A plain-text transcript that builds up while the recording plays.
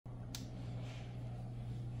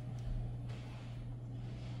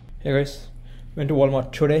Hey guys, went to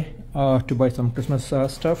Walmart today to buy some Christmas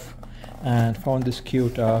stuff and found this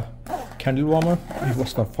cute candle warmer. It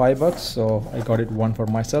was for $5, so I got it one for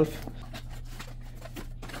myself.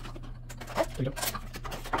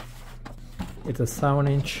 It's a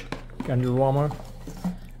 7-inch candle warmer,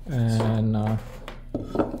 and look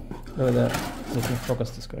at that. Let me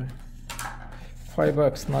focus this guy.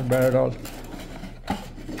 $5, not bad at all.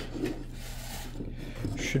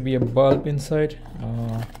 Should be a bulb inside.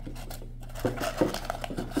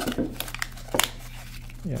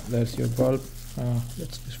 Yeah, there's your bulb.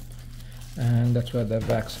 And that's where the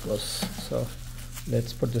wax goes. So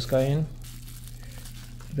let's put this guy in.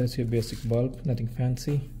 There's your basic bulb, nothing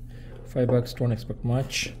fancy. $5, don't expect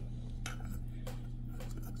much.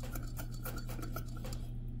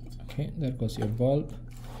 Okay, there goes your bulb,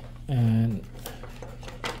 and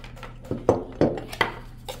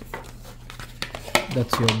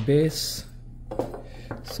that's your base.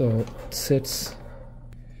 So it sits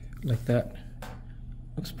like that.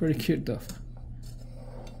 Looks pretty cute though.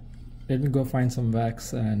 Let me go find some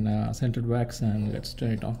wax and scented wax, and let's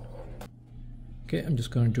turn it on. Okay, I'm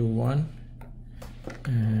just going to do one,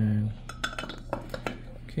 and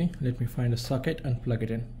okay, let me find a socket and plug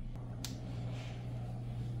it in.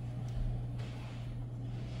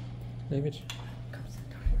 Leave it.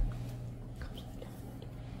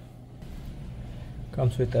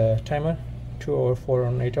 Comes with a timer, 2 or 4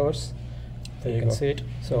 on 8 hours. There you can see it.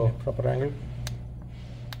 So proper angle,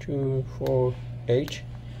 2, 4, 8.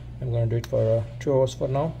 I'm going to do it for 2 hours for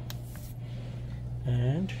now.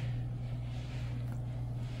 And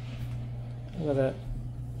look at that.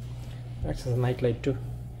 Acts as a night light too.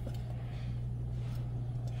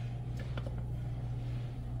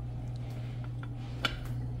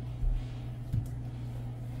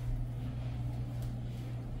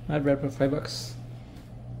 Not bad for $5.